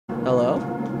Hello?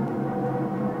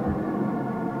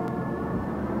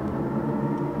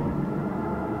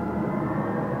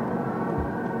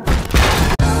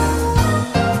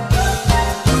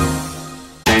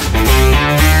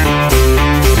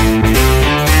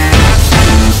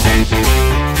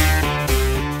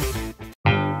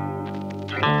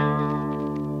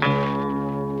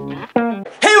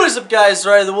 What's up guys,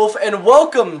 Freddy the Wolf, and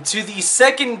welcome to the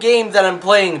second game that I'm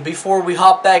playing before we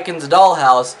hop back into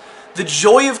Dollhouse, the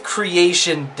Joy of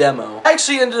Creation demo. I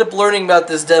actually ended up learning about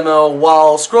this demo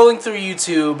while scrolling through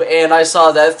YouTube, and I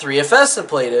saw that 3FS had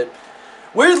played it.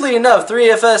 Weirdly enough,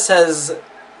 3FS has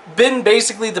been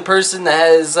basically the person that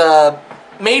has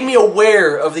made me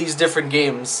aware of these different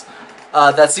games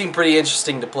that seem pretty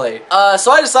interesting to play.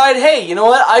 So I decided, hey, you know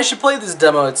what, I should play this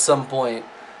demo at some point.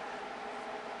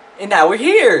 And now we're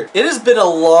here! It has been a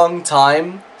long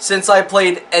time since I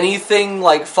played anything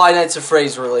like Five Nights at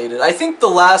Freddy's related. I think the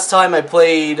last time I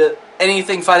played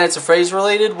anything Five Nights at Freddy's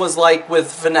related was like with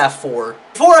FNAF 4.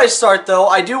 Before I start though,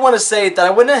 I do want to say that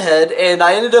I went ahead and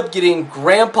I ended up getting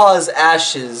Grandpa's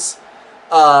Ashes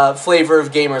flavor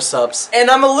of Gamer Subs.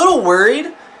 And I'm a little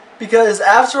worried because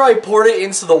after I poured it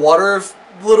into the water a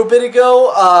little bit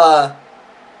ago,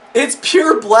 it's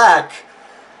pure black.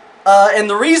 And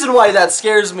the reason why that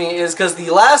scares me is because the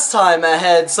last time I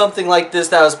had something like this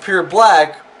that was pure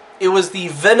black, it was the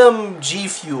Venom G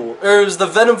Fuel, or it was the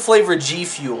Venom flavored G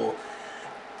Fuel,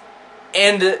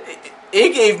 and it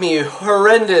gave me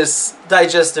horrendous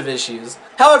digestive issues.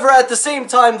 However, at the same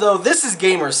time though, this is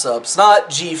Gamer Subs, not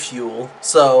G Fuel,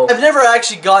 so I've never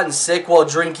actually gotten sick while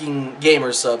drinking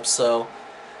Gamer Subs, so,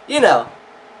 you know.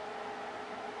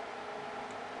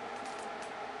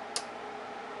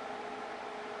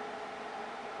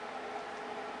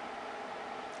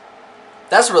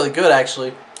 That's really good,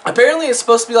 actually. Apparently, it's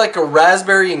supposed to be like a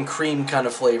raspberry and cream kind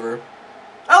of flavor.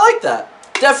 I like that.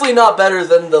 Definitely not better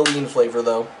than the lean flavor,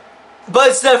 though.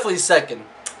 But it's definitely second.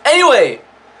 Anyway,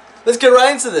 let's get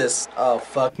right into this. Oh,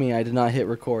 fuck me. I did not hit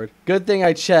record. Good thing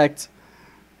I checked.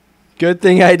 Good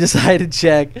thing I decided to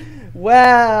check.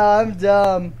 Wow, I'm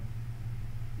dumb.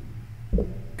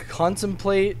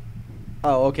 Contemplate.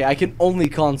 Oh, okay. I can only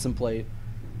contemplate.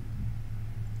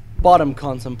 Bottom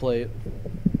contemplate.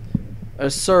 A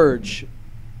surge.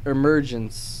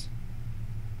 Emergence.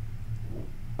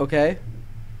 Okay.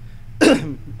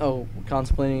 Oh,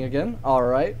 contemplating again?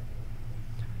 Alright.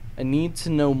 I need to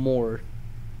know more.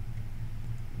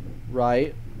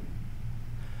 Right.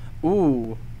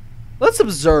 Ooh. Let's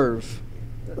observe.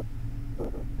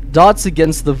 Dots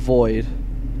against the void.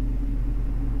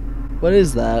 What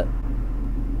is that?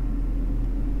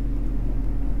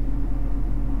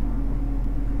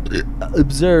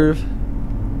 Observe.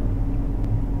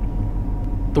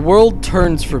 The world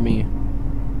turns for me.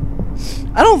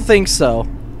 I don't think so.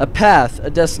 A path, a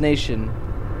destination.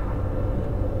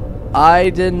 I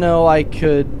didn't know I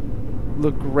could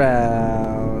look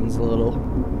around a little.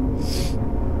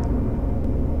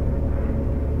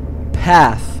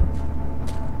 Path.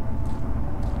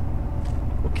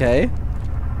 Okay.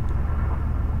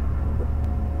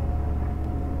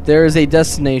 There is a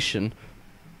destination.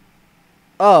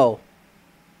 Oh.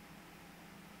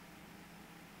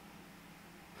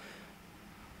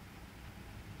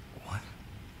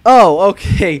 Oh,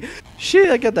 okay. Shit,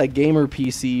 I got that gamer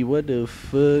PC. What the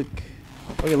fuck?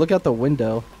 Okay, look out the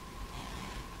window.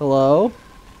 Hello?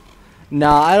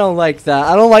 Nah, I don't like that.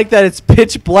 I don't like that it's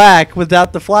pitch black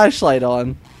without the flashlight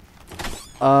on.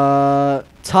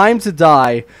 Time to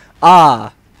die.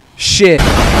 Ah, shit.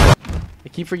 I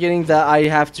keep forgetting that I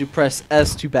have to press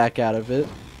S to back out of it.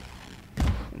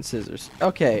 And scissors.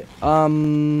 Okay, I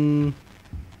can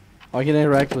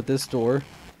interact with this door.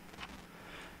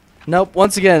 Nope,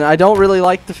 once again, I don't really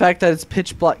like the fact that it's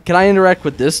pitch black. Can I interact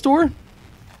with this door?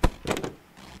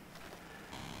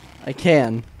 I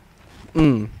can.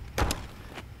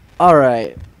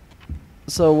 Alright.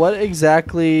 So what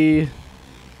exactly...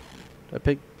 I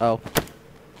pick... Oh.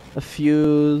 A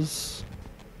fuse.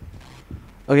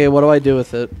 Okay, what do I do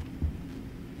with it?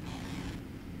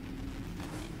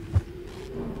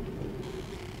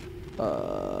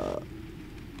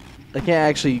 I can't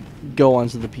actually go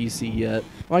onto the PC yet.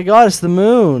 Oh my god, it's the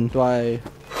moon! Do I...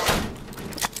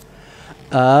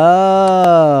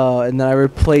 Oh, and then I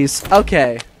replace...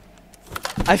 Okay.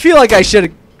 I feel like I should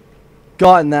have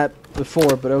gotten that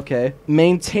before, but okay.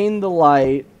 Maintain the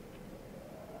light.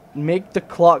 Make the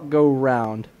clock go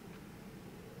round.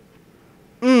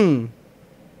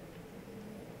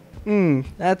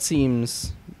 That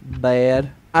seems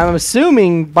bad. I'm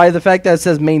assuming by the fact that it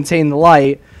says maintain the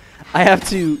light, I have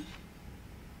to...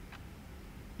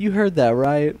 You heard that,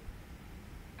 right?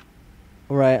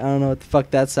 Alright, I don't know what the fuck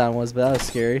that sound was, but that was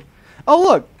scary. Oh,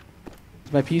 look!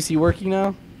 Is my PC working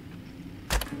now?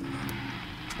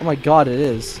 Oh my god, it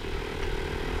is.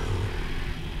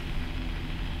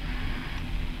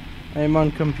 I'm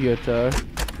on computer.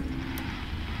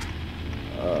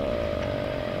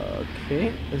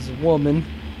 Okay, there's a woman.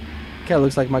 Kinda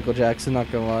looks like Michael Jackson, not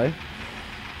gonna lie.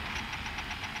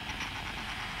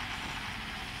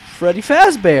 Freddy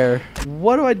Fazbear.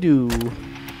 What do I do?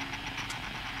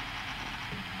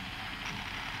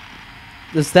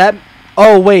 Does that...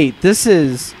 Oh, wait. This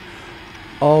is...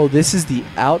 Oh, this is the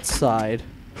outside.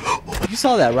 You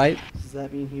saw that, right? Does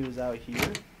that mean he was out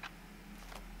here?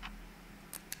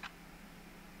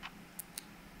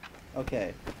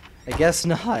 Okay. I guess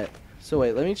not. So,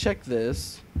 wait. Let me check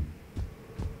this.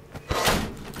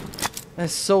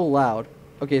 That's so loud.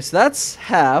 Okay, so that's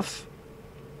half.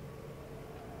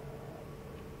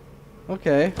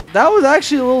 Okay. That was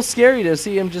actually a little scary to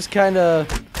see him just kind of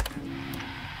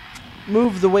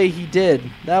move the way he did.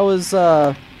 That was,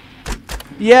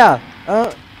 yeah.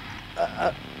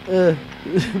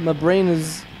 My brain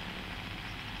is...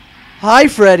 Hi,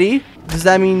 Freddy. Does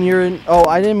that mean you're in... Oh,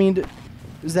 I didn't mean to...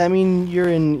 Does that mean you're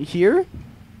in here?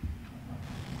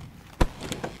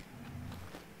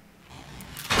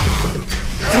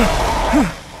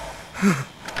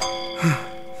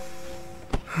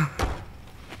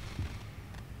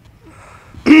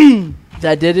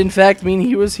 That did in fact mean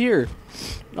he was here.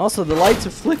 Also, the lights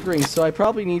are flickering, so I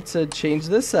probably need to change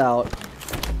this out.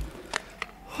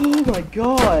 Oh my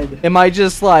god. Am I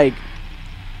just like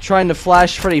trying to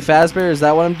flash Freddy Fazbear? Is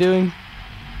that what I'm doing?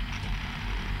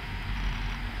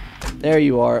 There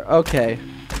you are. Okay.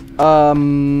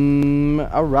 Alright.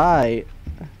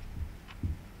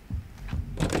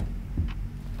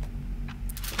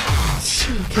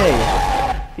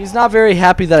 Okay. He's not very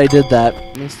happy that I did that.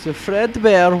 Mr.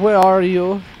 Fredbear, where are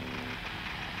you?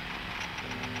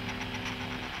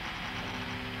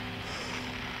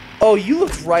 Oh, you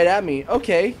looked right at me.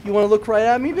 Okay, you want to look right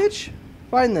at me, bitch?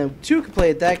 Fine then. Two can play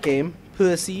at that game.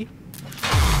 Pussy.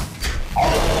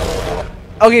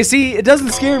 Okay, see, it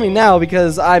doesn't scare me now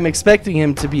because I'm expecting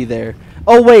him to be there.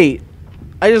 Oh, wait.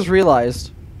 I just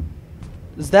realized.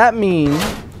 Does that mean...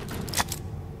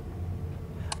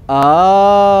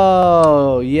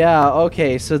 Oh, yeah,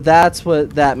 okay, so that's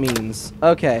what that means.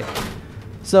 Okay.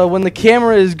 So when the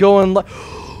camera is going like...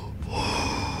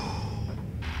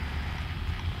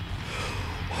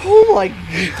 Oh my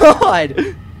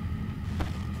god!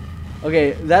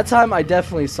 Okay, that time I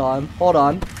definitely saw him. Hold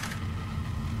on.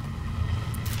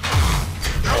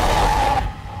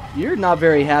 You're not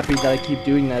very happy that I keep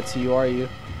doing that to you, are you?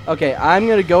 Okay, I'm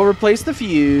gonna go replace the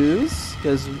fuse,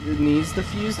 because it needs the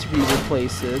fuse to be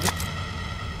replaced.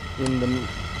 In the...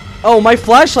 Oh, my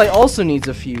flashlight also needs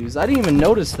a fuse. I didn't even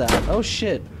notice that. Oh,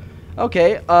 shit.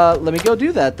 Okay, let me go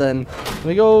do that then. Let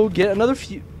me go get another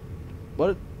fuse.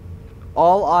 What?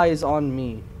 All eyes on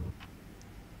me.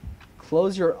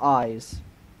 Close your eyes.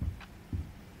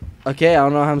 Okay, I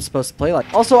don't know how I'm supposed to play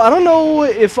like. Also, I don't know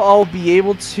if I'll be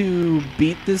able to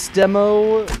beat this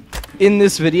demo in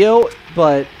this video,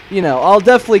 but, you know, I'll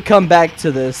definitely come back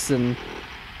to this and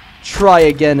try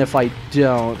again if I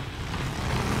don't.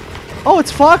 Oh,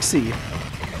 it's Foxy.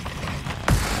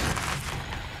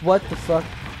 What the fuck?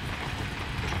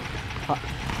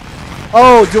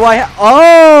 Oh, do I have...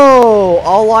 Oh!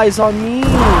 All eyes on me.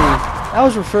 I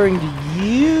was referring to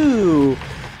you.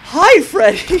 Hi,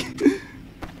 Freddy.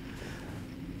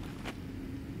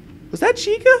 Was that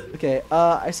Chica? Okay,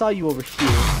 I saw you over here.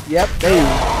 Yep, there you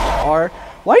are.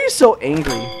 Why are you so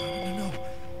angry? No.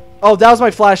 Oh, that was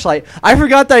my flashlight. I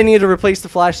forgot that I needed to replace the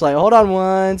flashlight. Hold on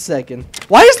 1 second.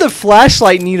 Why does the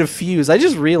flashlight need a fuse? I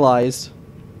just realized.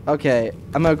 Okay,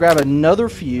 I'm gonna grab another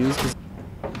fuse.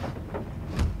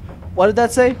 What did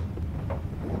that say?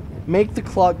 Make the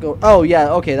clock go... Oh,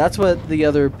 yeah, okay, that's what the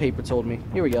other paper told me.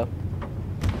 Here we go.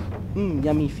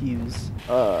 Yummy fuse.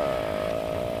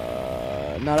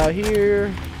 Not out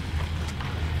here.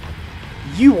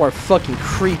 You are fucking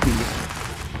creepy.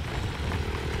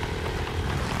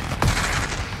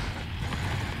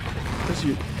 What's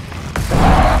you?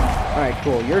 Alright,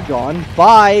 cool. You're gone.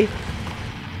 Bye.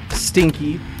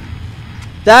 Stinky.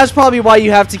 That's probably why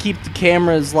you have to keep the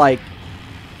cameras, like,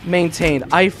 maintained.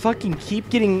 I fucking keep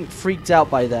getting freaked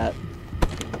out by that.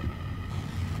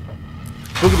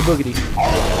 Boogity boogity.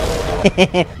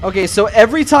 Okay, so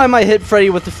every time I hit Freddy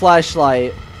with the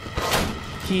flashlight,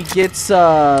 he gets,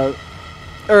 or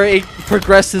it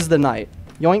progresses the night.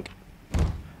 Yoink.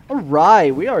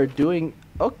 Alright, we are doing...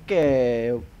 Okay,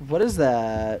 what is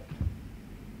that?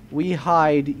 We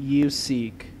hide, you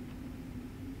seek.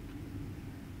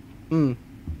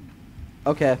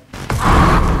 Okay.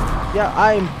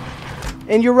 Yeah,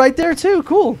 and you're right there too.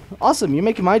 Cool. Awesome. You're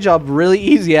making my job really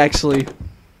easy, actually.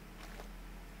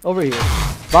 Over here.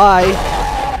 Bye.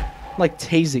 I'm like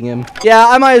tasing him. Yeah,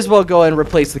 I might as well go and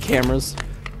replace the cameras.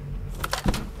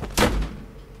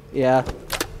 Yeah.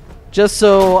 Just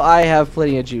so I have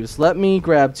plenty of juice. Let me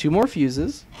grab 2 more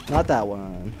fuses. Not that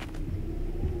one.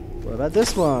 What about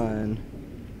this one?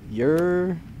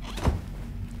 You're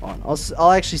on.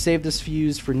 I'll actually save this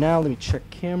fuse for now. Let me check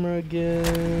camera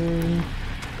again.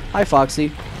 Hi,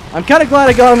 Foxy. I'm kind of glad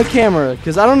I got on the camera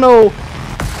because I don't know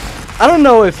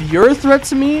if you're a threat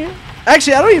to me.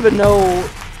 Actually, I don't even know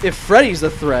if Freddy's a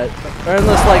threat, or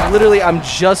unless like literally I'm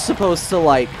just supposed to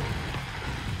like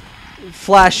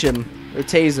flash him or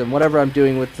tase him, whatever I'm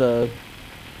doing with the.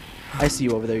 I see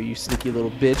you over there, you sneaky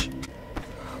little bitch.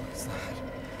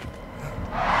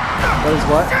 What is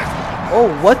what? Oh,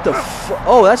 what the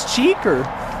oh, that's cheeker.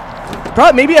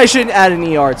 Probably, maybe I shouldn't add an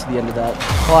ER to the end of that.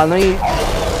 Hold on, let me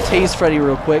tase Freddy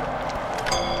real quick.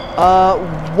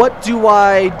 What do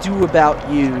I do about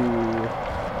you?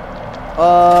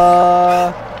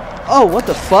 Oh, what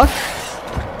the fuck?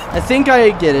 I think I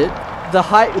get it.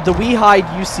 The we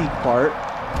hide you seek part.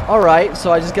 Alright,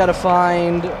 so I just gotta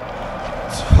find...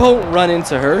 Don't run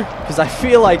into her, because I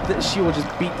feel like that she will just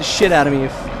beat the shit out of me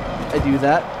if I do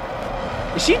that.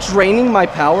 Is she draining my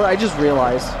power? I just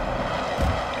realized.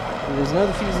 There's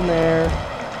another fuse in there.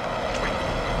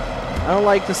 I don't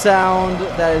like the sound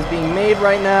that is being made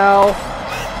right now.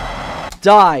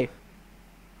 Die.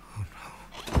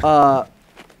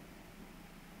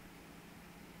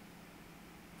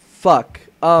 Fuck.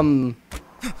 Oh.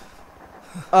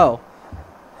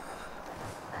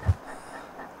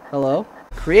 Hello?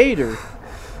 Creator.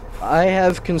 I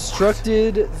have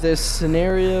constructed this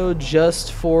scenario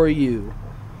just for you.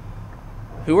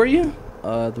 Who are you?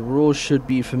 The rules should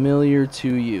be familiar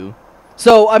to you.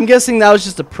 So, I'm guessing that was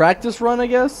just a practice run, I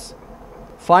guess?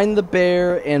 Find the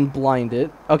bear and blind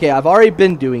it. Okay, I've already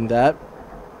been doing that.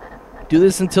 Do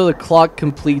this until the clock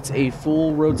completes a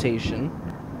full rotation.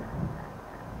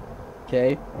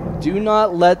 Okay. Do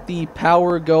not let the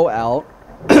power go out.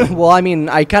 Well, I mean,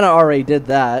 I kind of already did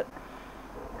that.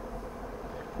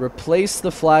 Replace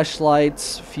the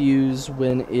flashlight's fuse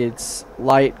when its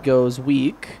light goes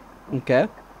weak. Okay.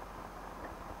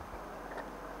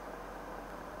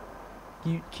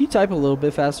 Can you type a little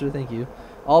bit faster? Thank you.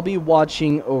 I'll be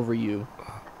watching over you.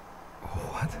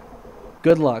 What?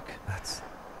 Good luck. That's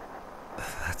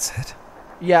it?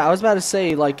 Yeah, I was about to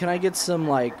say, like, can I get some,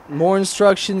 like, more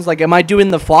instructions? Like, am I doing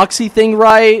the Foxy thing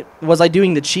right? Was I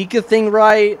doing the Chica thing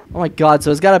right? Oh my god,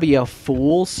 so it's gotta be a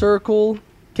full circle?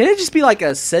 Can it just be, like,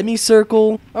 a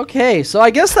semicircle? Okay, so I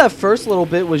guess that first little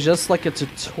bit was just, like, a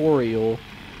tutorial.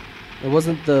 It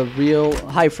wasn't the real...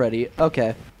 Hi, Freddy.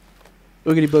 Okay.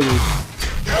 Boogity boogity.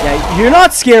 Yeah, you're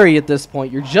not scary at this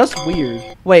point. You're just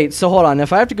weird. Wait, so hold on.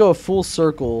 If I have to go a full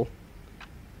circle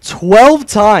 12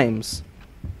 times...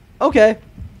 Okay.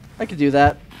 I could do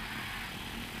that.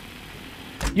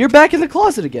 You're back in the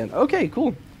closet again. Okay,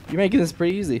 cool. You're making this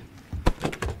pretty easy.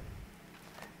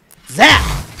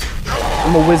 Zap!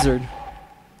 I'm a wizard.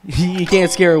 You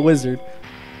can't scare a wizard.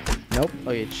 Nope.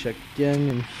 Okay, check again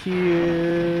in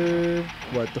here.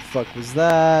 What the fuck was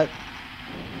that?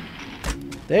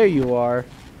 There you are.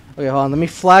 Okay, hold on. Let me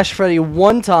flash Freddy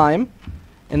one time.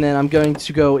 And then I'm going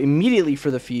to go immediately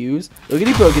for the fuse.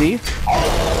 Boogity boogity.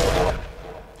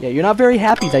 Yeah, you're not very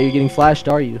happy that you're getting flashed,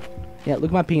 are you? Yeah,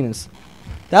 look at my penis.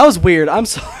 That was weird. I'm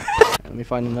sorry. Let me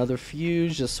find another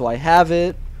fuse just so I have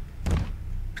it.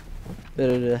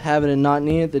 Better to have it and not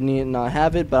need it than need it and not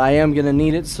have it. But I am going to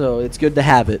need it, so it's good to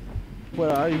have it.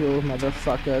 Where are you,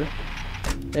 motherfucker?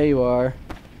 There you are.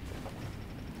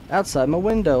 Outside my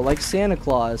window, like Santa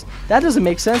Claus. That doesn't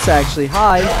make sense, actually.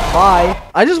 Hi. Bye.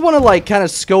 I just want to, like, kind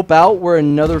of scope out where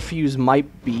another fuse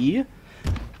might be.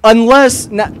 Unless...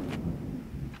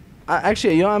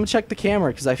 Actually, you know, I'm gonna check the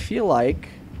camera because I feel like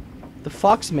the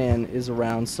Foxman is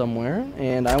around somewhere,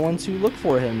 and I want to look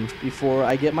for him before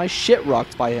I get my shit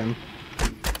rocked by him.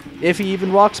 If he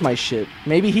even rocks my shit.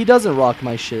 Maybe he doesn't rock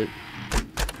my shit.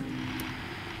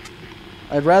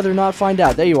 I'd rather not find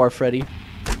out. There you are, Freddy.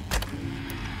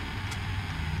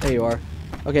 There you are.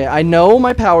 Okay, I know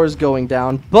my power's going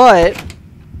down, but...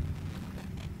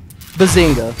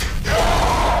 Bazinga.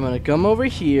 I'm gonna come over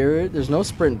here. There's no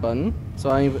sprint button. So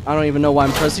I don't even know why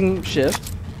I'm pressing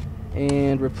shift.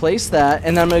 And replace that.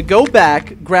 And then I'm going to go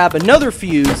back, grab another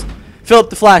fuse, fill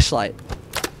up the flashlight.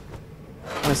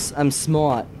 I'm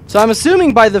smart. So I'm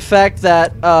assuming by the fact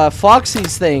that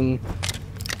Foxy's thing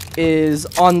is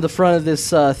on the front of this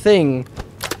thing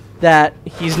that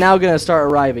he's now going to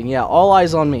start arriving. Yeah, all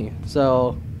eyes on me.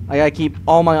 So I got to keep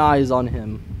all my eyes on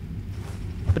him.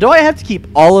 But do I have to keep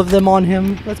all of them on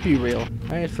him? Let's be real.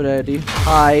 Alright, Freddy.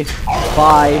 Hi.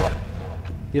 Bye.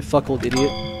 You fuck old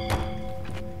idiot.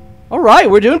 Alright,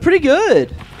 we're doing pretty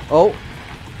good. Oh.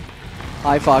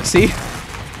 Hi, Foxy.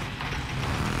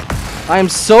 I am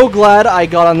so glad I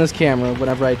got on this camera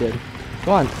whenever I did.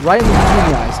 Go on, right in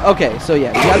between the eyes. Okay, so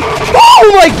yeah.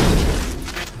 Oh my!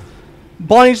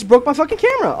 Bonnie just broke my fucking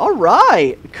camera.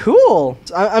 Alright, cool.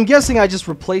 So I'm guessing I just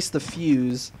replaced the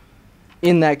fuse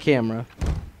in that camera.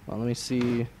 Well, let me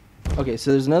see. Okay,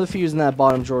 so there's another fuse in that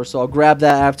bottom drawer, so I'll grab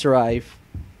that after I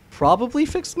probably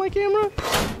fixed my camera.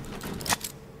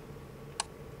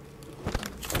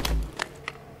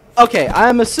 Okay,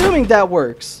 I'm assuming that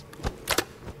works.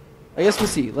 I guess we'll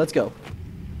see. Let's go.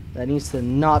 That needs to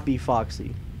not be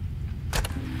Foxy.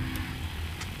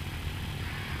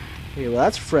 Okay, well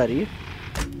that's Freddy.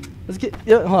 Let's get...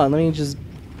 hold on, let me just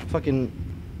fucking...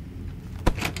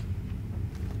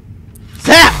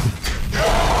 Zap!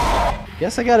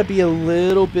 Guess I gotta be a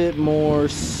little bit more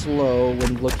slow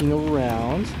when looking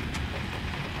around.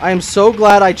 I am so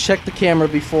glad I checked the camera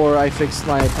before I fixed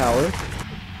my power.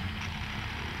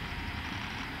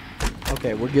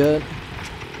 Okay, we're good.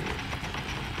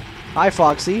 Hi,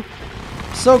 Foxy.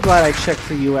 So glad I checked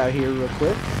for you out here real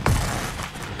quick.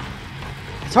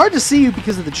 It's hard to see you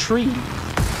because of the tree.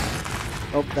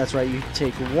 Oh, that's right. You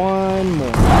take one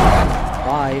more.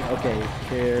 Bye. Okay,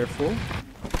 careful.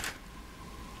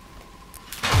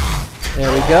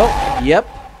 There we go. Yep.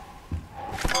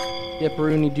 Yep,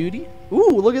 Rooney Doody. Ooh,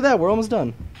 look at that. We're almost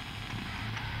done.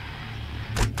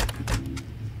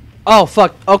 Oh,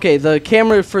 fuck. Okay, the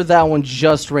camera for that one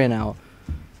just ran out.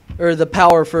 Or the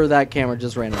power for that camera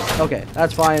just ran out. Okay,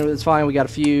 that's fine. It's fine. We got a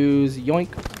fuse. Yoink.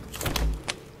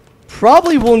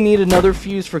 Probably will need another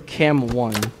fuse for cam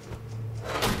 1.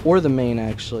 Or the main,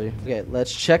 actually. Okay,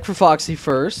 let's check for Foxy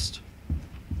first.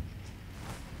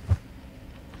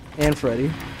 And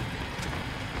Freddy.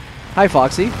 Hi,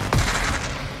 Foxy.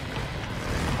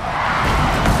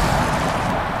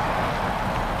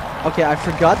 Okay, I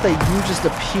forgot that you just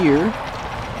appeared.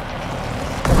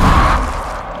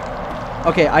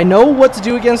 Okay, I know what to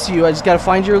do against you. I just gotta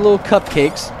find your little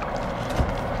cupcakes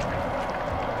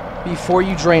before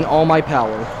you drain all my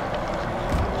power.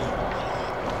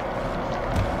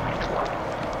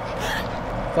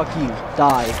 Fuck you.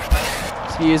 Die.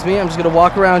 Excuse me, I'm just gonna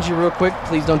walk around you real quick.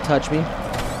 Please don't touch me.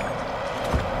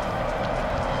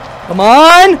 Come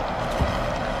on!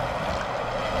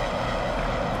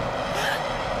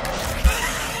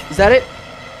 Is that it?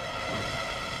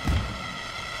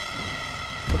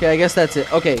 Okay, I guess that's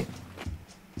it. Okay.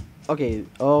 Okay.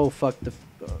 Oh, fuck the...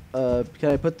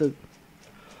 can I put the...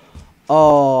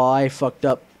 Oh, I fucked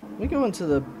up. Let me go into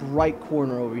the right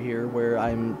corner over here where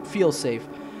I feel safe.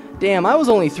 Damn, I was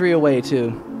only 3 away,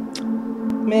 too.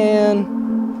 Man.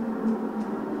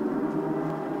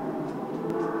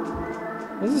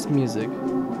 What's this music?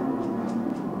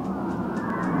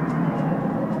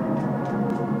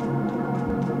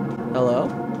 Hello?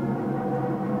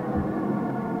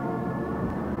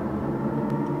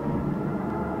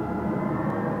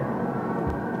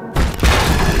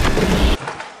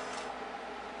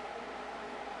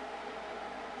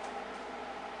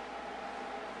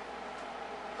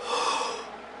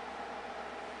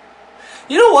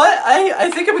 You know what? I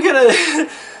think I'm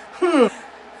gonna...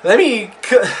 Let me...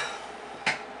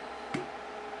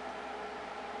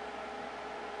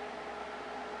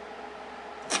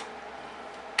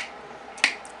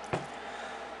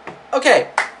 Okay,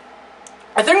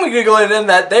 I think we're gonna go ahead and end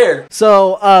that there.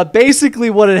 So, basically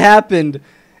what had happened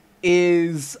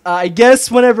is, I guess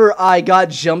whenever I got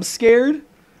jump scared,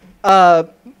 I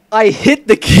hit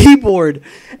the keyboard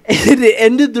and it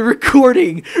ended the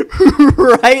recording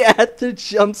right at the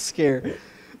jump scare.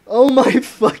 Oh my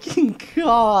fucking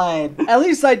god. At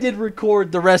least I did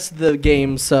record the rest of the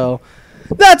game, so...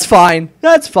 That's fine.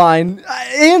 That's fine.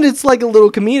 And it's like a little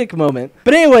comedic moment.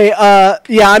 But anyway,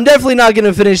 yeah, I'm definitely not going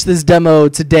to finish this demo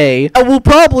today. I will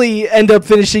probably end up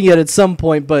finishing it at some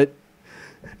point, but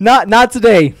not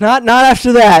today. Not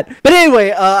after that. But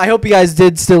anyway, I hope you guys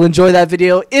did still enjoy that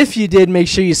video. If you did, make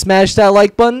sure you smash that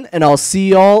like button, and I'll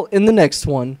see y'all in the next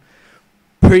one.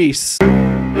 Peace.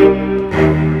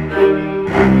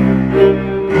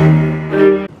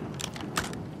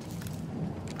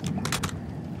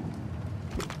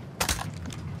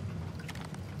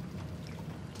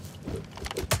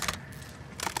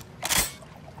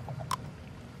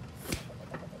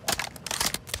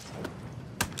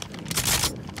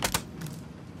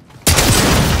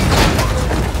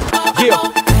 Yeah.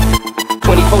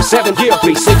 24 24/7,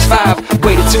 365.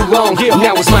 Waited too long,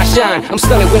 now it's my shine. I'm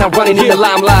stunning when I'm running in the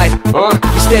limelight.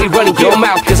 You steady running your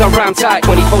mouth, cause I rhyme tight.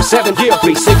 24/7,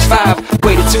 365.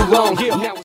 Waited too long, now